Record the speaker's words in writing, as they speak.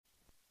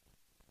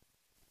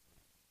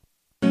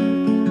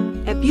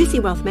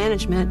Busey Wealth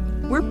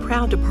Management, we're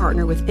proud to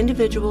partner with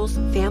individuals,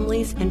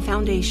 families, and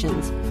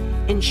foundations,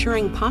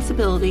 ensuring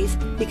possibilities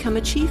become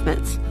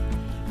achievements.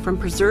 From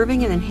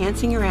preserving and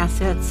enhancing your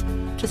assets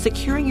to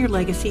securing your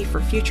legacy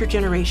for future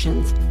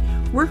generations,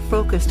 we're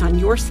focused on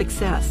your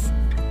success.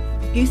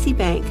 Busey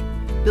Bank,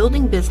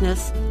 building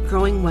business,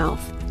 growing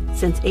wealth.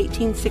 Since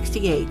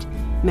 1868,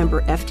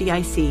 member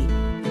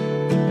FDIC.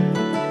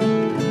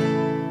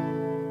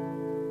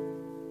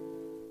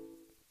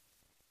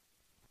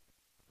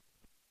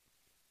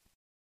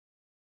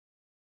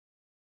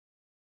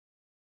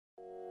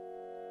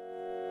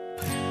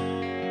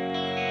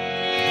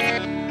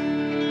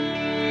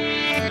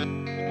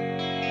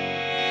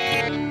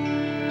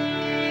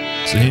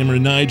 It's the Hammer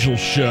and Nigel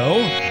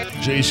show.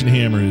 Jason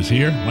Hammer is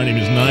here. My name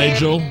is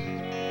Nigel.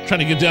 Trying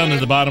to get down to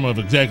the bottom of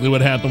exactly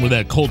what happened with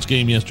that Colts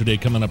game yesterday,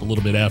 coming up a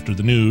little bit after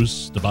the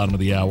news, the bottom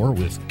of the hour,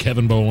 with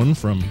Kevin Bowen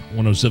from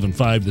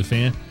 107.5 The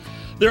Fan.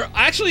 There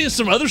actually is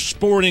some other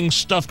sporting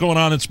stuff going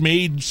on. It's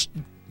made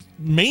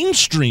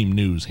mainstream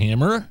news,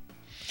 Hammer.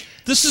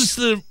 Who's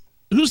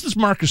this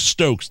Marcus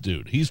Stokes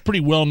dude? He's a pretty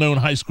well-known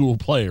high school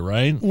player,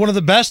 right? One of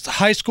the best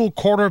high school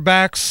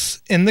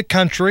quarterbacks in the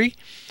country.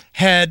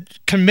 Had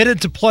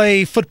committed to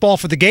play football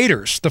for the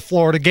Gators, the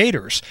Florida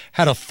Gators.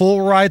 Had a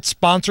full-ride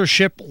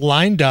sponsorship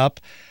lined up,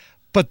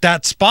 but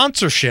that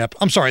scholarship,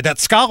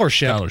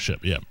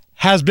 yeah,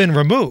 has been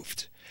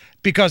removed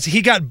because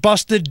he got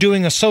busted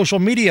doing a social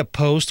media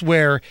post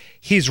where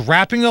he's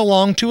rapping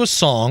along to a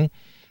song,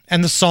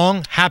 and the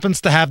song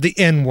happens to have the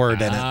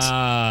N-word in it.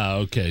 Ah,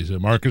 okay. So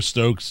Marcus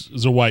Stokes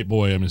is a white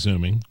boy, I'm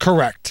assuming.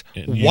 Correct.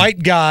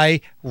 White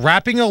guy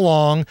rapping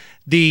along.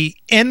 The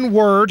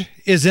N-word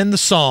is in the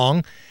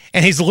song,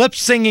 and he's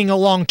lip-singing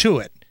along to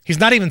it. He's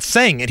not even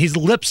saying it. He's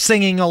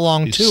lip-singing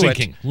along to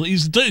it. Well,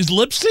 he's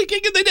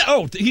lip-syncing?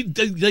 And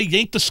they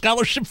yanked the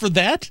scholarship for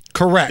that?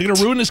 Correct. They're going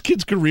to ruin this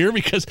kid's career?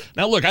 Because,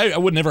 now look, I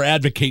would never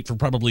advocate for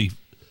probably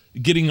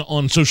getting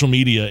on social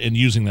media and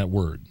using that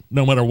word,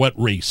 no matter what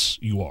race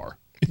you are.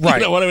 Right.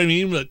 You know what I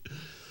mean?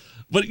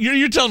 But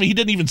you're telling me he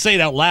didn't even say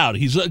it out loud.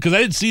 Because I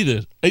didn't see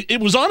this. It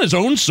was on his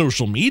own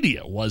social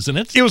media, wasn't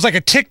it? It was like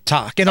a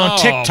TikTok. And on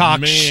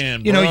TikTok,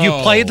 man, you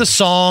play the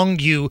song,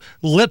 you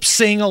lip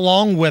sing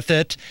along with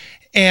it,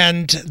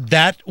 and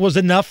that was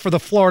enough for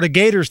the Florida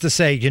Gators to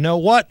say, you know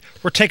what?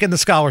 We're taking the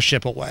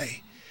scholarship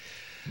away.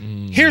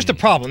 Here's the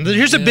problem.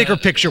 Here's a bigger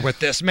picture with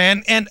this,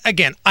 man. And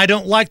again, I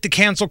don't like the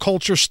cancel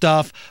culture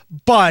stuff,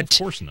 but Of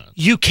course not.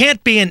 You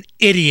can't be an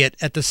idiot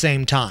at the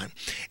same time.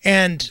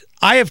 And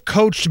I have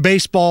coached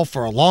baseball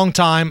for a long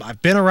time.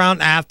 I've been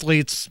around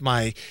athletes.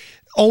 My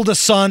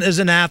oldest son is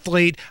an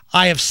athlete.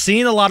 I have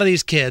seen a lot of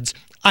these kids.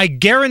 I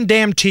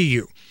guarantee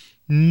you,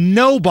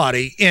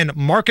 nobody in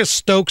Marcus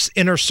Stokes'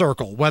 inner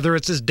circle, whether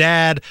it's his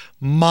dad,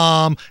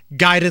 mom,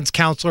 guidance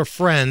counselor,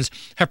 friends,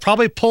 have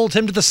probably pulled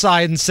him to the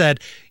side and said,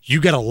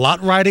 you got a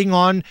lot riding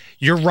on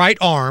your right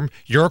arm.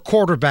 You're a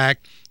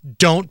quarterback.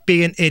 Don't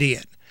be an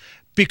idiot.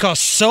 Because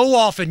so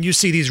often you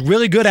see these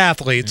really good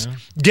athletes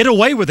get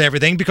away with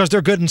everything because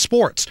they're good in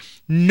sports.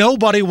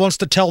 Nobody wants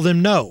to tell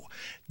them no.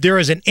 There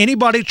isn't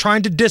anybody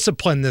trying to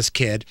discipline this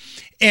kid.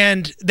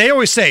 And they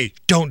always say,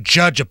 don't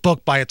judge a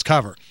book by its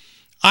cover.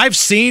 I've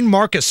seen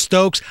Marcus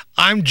Stokes.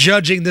 I'm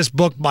judging this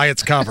book by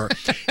its cover.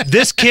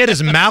 This kid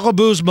is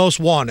Malibu's most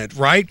wanted,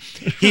 right?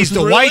 He's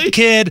the white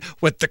kid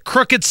with the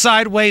crooked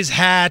sideways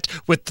hat,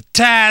 with the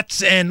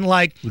tats and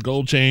the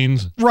gold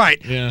chains.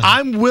 Right. Yeah.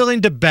 I'm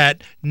willing to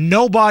bet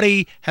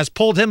nobody has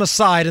pulled him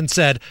aside and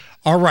said,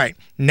 all right,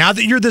 now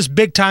that you're this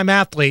big-time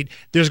athlete,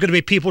 there's going to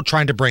be people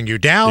trying to bring you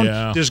down.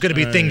 Yeah. There's going to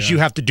be things you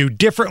have to do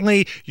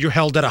differently. You're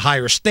held at a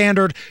higher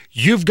standard.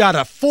 You've got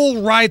a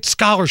full-ride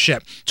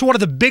scholarship to one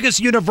of the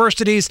biggest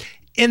universities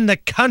in the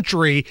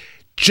country.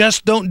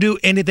 Just don't do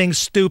anything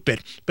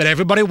stupid. But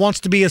everybody wants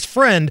to be his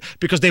friend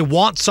because they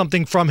want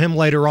something from him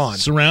later on.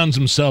 Surrounds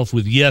himself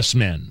with yes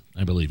men,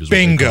 I believe is what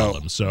they call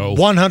them. So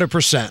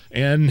 100%.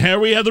 And here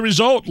we have the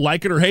result.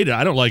 Like it or hate it.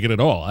 I don't like it at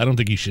all. I don't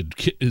think he should.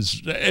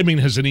 Has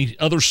any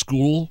other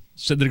school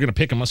said they're going to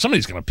pick him up?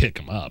 Somebody's going to pick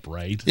him up,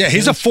 right? Yeah,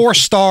 he's a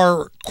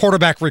 4-star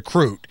quarterback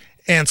recruit,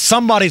 and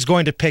somebody's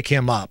going to pick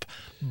him up.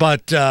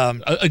 But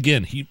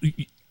again,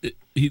 he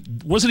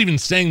wasn't even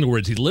saying the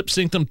words. He lip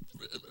synced them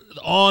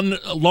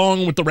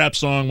along with the rap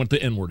song with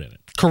the N-word in it.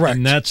 Correct.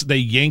 And they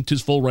yanked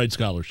his full ride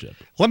scholarship.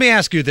 Let me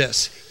ask you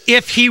this.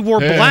 If he were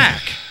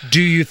black,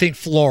 do you think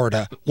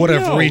Florida would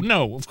have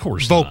of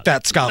course revoked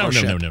that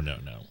scholarship? No.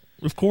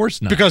 Of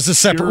course not. Because the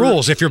separate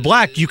rules. If you're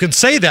black, you can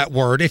say that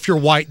word. If you're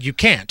white, you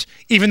can't.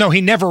 Even though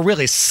he never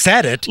really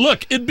said it.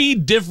 Look, it'd be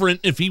different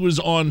if he was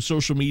on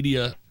social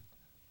media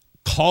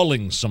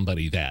calling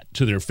somebody that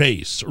to their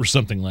face or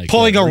something like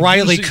Pulling that. Pulling a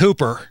Riley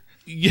Cooper.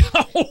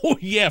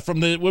 Yeah,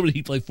 from what did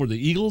he play for, the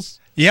Eagles?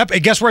 Yep,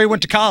 and guess where he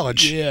went to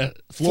college? Yeah,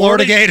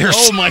 Florida Gators.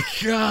 Oh my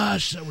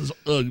gosh,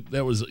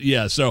 that was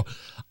yeah. So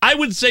I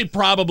would say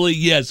probably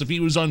yes if he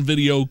was on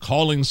video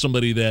calling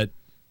somebody that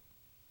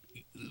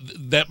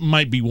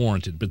might be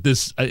warranted, but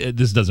this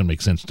doesn't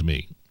make sense to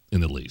me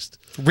in the least.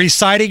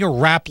 Reciting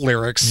rap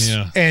lyrics,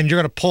 and you're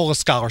going to pull a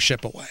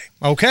scholarship away.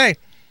 Okay.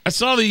 I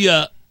saw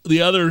the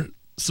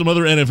some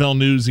other NFL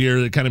news here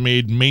that kind of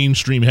made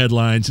mainstream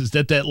headlines is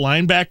that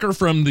linebacker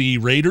from the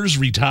Raiders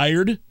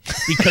retired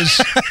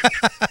because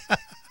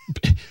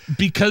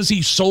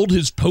he sold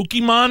his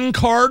Pokemon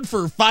card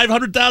for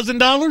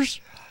 $500,000.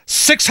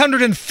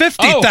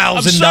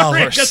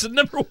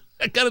 $650,000.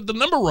 I got the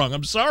number wrong.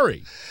 I'm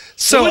sorry.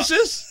 So what's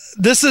this?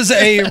 This is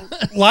a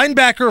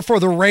linebacker for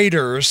the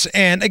Raiders,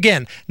 and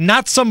again,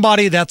 not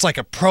somebody that's like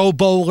a Pro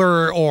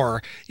Bowler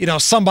or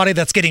somebody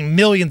that's getting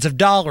millions of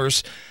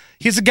dollars.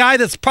 He's a guy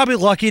that's probably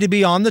lucky to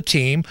be on the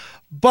team,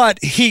 but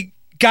he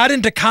got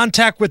into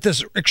contact with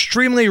this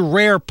extremely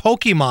rare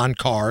Pokemon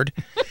card,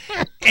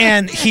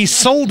 and he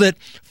sold it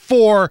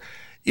for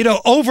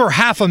over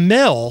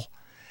 $500,000.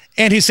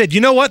 And he said,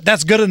 "You know what?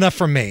 That's good enough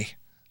for me.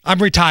 I'm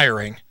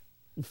retiring."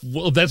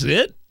 Well, that's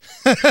it?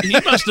 He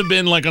must have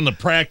been like on the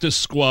practice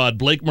squad.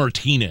 Blake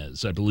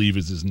Martinez, I believe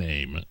is his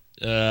name,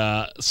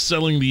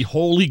 selling the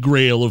holy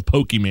grail of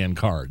Pokemon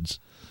cards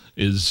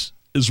is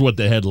what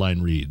the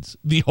headline reads.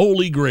 The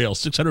holy grail,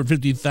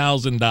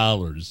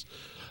 $650,000.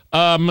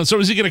 So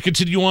is he going to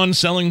continue on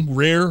selling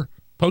rare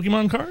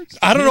Pokemon cards?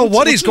 I don't know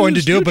what he's going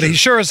to do, but he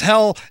sure as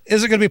hell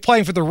isn't going to be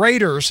playing for the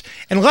Raiders.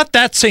 And let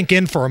that sink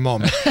in for a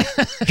moment.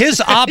 His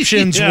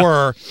options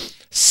were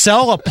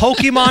sell a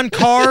Pokemon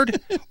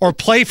card or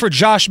play for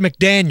Josh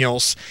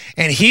McDaniels.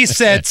 And he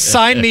said,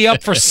 sign me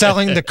up for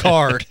selling the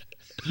card.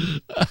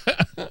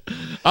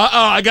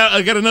 I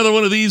got another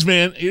one of these,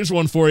 man. Here's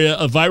one for you.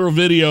 A viral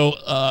video.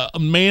 A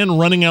man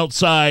running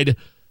outside.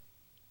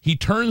 He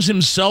turns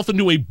himself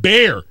into a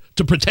bear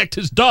to protect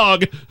his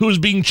dog, who is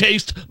being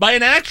chased by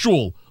an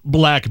actual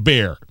black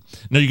bear.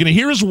 Now, you're going to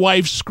hear his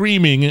wife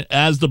screaming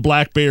as the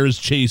black bear is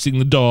chasing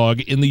the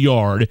dog in the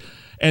yard.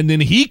 And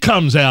then he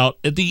comes out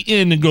at the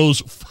end and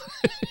goes,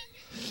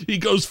 he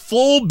goes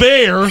full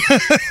bear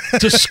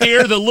to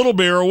scare the little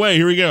bear away.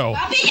 Here we go.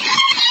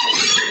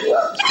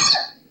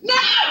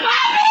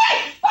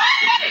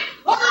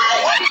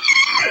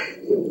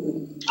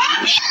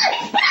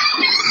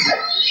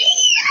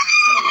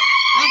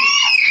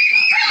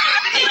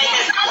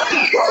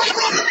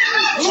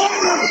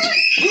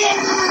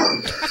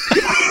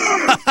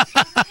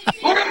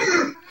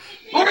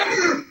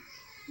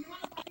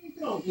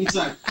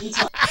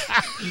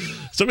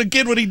 So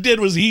again, what he did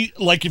was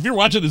if you're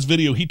watching this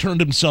video, he turned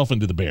himself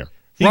into the bear.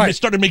 He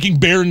started making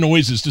bear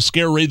noises to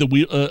scare away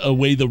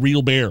the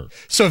real bear.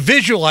 So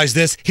visualize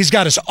this. He's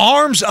got his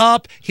arms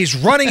up. He's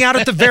running out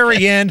at the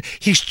very end.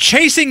 He's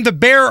chasing the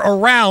bear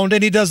around,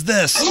 and he does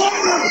this.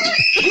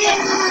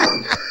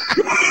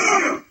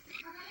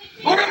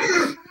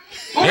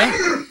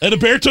 Yeah. And the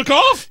bear took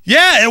off?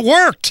 Yeah, it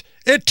worked.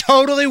 It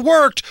totally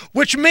worked,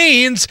 which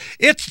means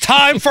it's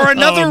time for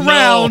another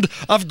round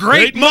of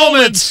great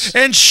moments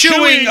and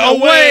shooing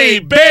away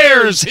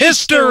Bears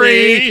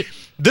history.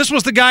 This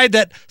was the guy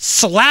that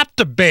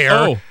slapped a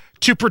bear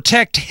to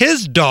protect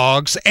his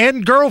dogs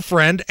and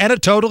girlfriend, and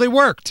it totally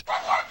worked.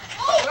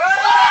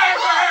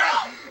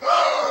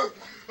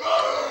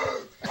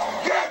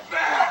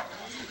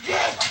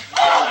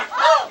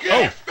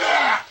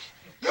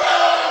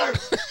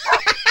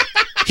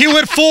 He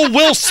went full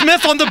Will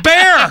Smith on the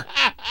bear.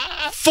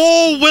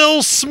 Full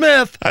Will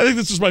Smith. I think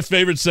this is my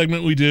favorite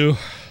segment we do.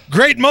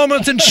 Great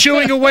moments in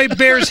shooing away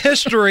Bears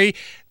history.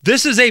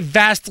 This is a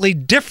vastly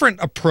different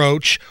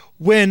approach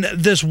when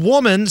this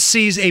woman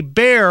sees a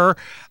bear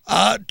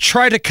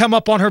try to come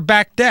up on her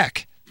back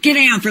deck. Get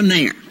down from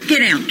there. Get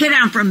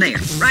down from there.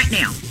 Right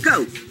now.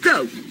 Go.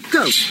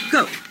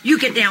 You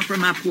get down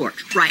from my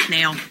porch right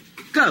now.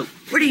 Go.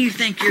 What do you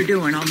think you're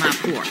doing on my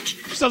porch?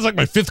 Sounds like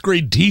my 5th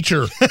grade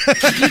teacher.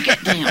 You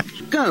get down.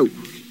 Go.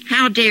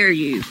 How dare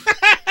you?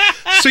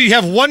 So you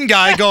have one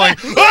guy going,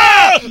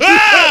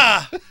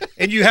 ah!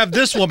 And you have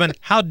this woman,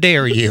 how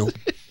dare you?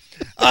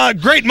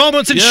 Great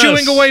moments in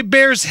shooing away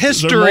Bears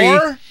history.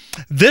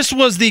 This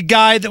was the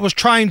guy that was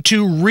trying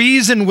to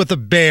reason with a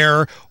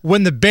bear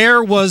when the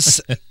bear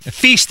was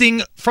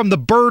feasting from the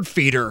bird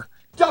feeder.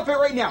 Stop it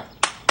right now.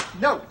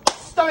 No.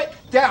 Stop it.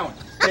 Down.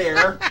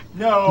 Bear.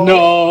 No.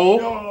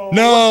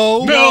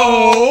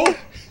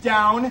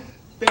 Down.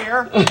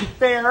 Bear.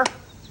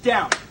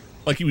 Down.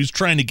 Like he was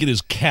trying to get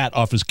his cat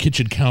off his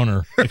kitchen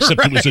counter,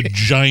 except it was a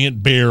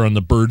giant bear on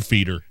the bird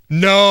feeder.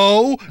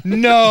 No.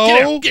 Get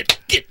out. Get.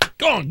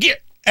 Go on,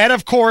 get. And,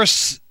 of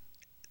course,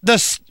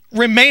 the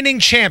remaining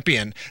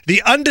champion,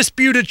 the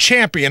undisputed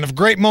champion of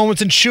great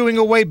moments in shooing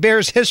away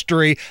Bears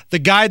history, the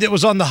guy that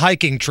was on the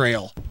hiking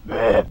trail.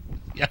 Yeah.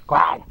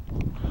 Quack.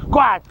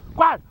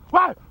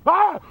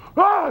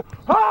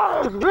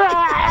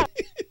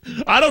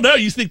 I don't know.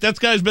 You think that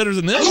guy's better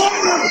than this? No,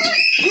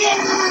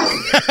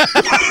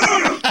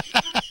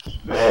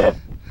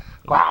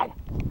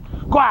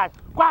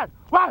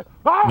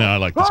 I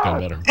like this guy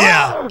better.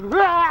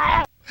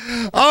 Yeah.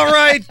 All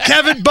right,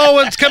 Kevin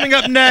Bowen's coming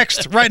up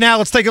next. Right now,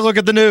 let's take a look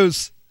at the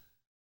news.